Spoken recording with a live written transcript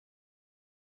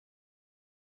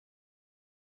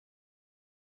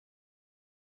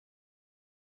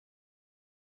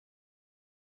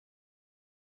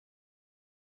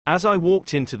As I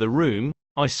walked into the room,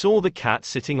 I saw the cat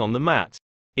sitting on the mat.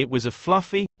 It was a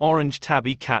fluffy, orange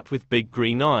tabby cat with big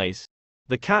green eyes.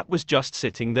 The cat was just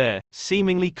sitting there,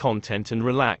 seemingly content and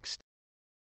relaxed.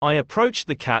 I approached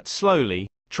the cat slowly,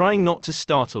 trying not to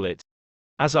startle it.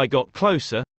 As I got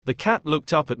closer, the cat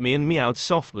looked up at me and meowed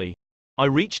softly. I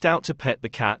reached out to pet the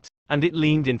cat, and it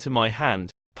leaned into my hand,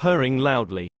 purring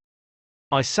loudly.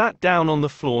 I sat down on the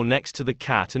floor next to the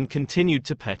cat and continued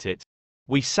to pet it.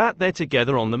 We sat there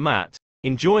together on the mat,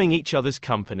 enjoying each other's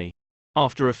company.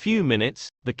 After a few minutes,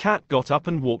 the cat got up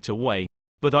and walked away,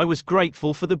 but I was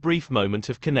grateful for the brief moment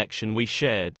of connection we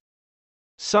shared.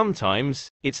 Sometimes,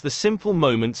 it's the simple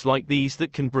moments like these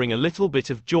that can bring a little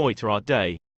bit of joy to our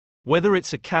day. Whether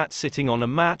it's a cat sitting on a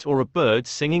mat or a bird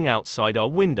singing outside our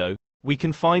window, we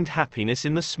can find happiness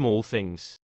in the small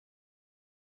things.